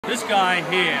This guy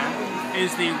here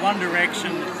is the One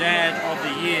Direction Dad of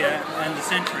the Year and the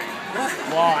Century.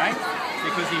 Why?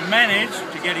 Because he managed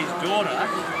to get his daughter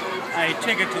a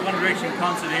ticket to One Direction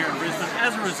concert here in Brisbane.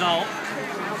 As a result,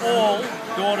 all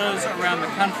daughters around the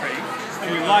country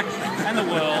who like, and the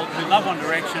world, who love One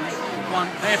Direction, want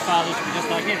their fathers to be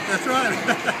just like him. That's right.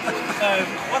 So,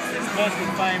 what's this burst of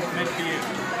fame meant for you?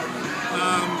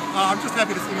 I'm just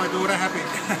happy to see my daughter happy.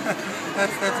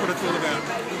 that's what it's all about.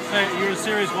 So, you're a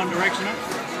serious One Directioner?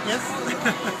 Yes.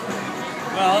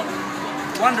 Well,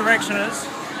 One Directioners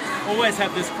always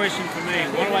have this question for me: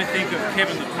 what do I think of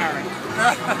Kevin the Parrot?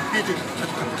 Pigeon.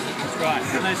 That's right.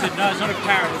 And they said, no, it's not a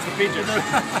parrot, it's a pigeon.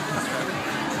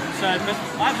 So, but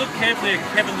I've looked carefully at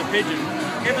Kevin the Pigeon.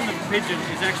 Kevin the Pigeon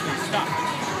is actually stuck.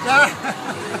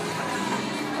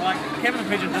 Like, Kevin the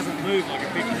Pigeon doesn't move like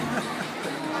a pigeon.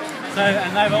 So,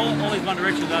 and they've all these One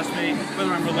Directioners asked me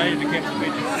whether I'm related to Kevin the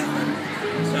Pigeon.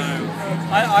 So,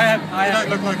 I don't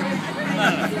look like a pigeon. No.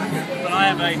 But I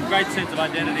have a great sense of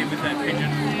identity with that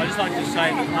pigeon. I just like to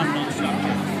say that I'm not stuck.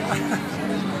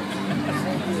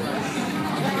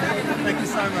 Thank you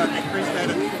so much. Appreciate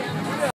it.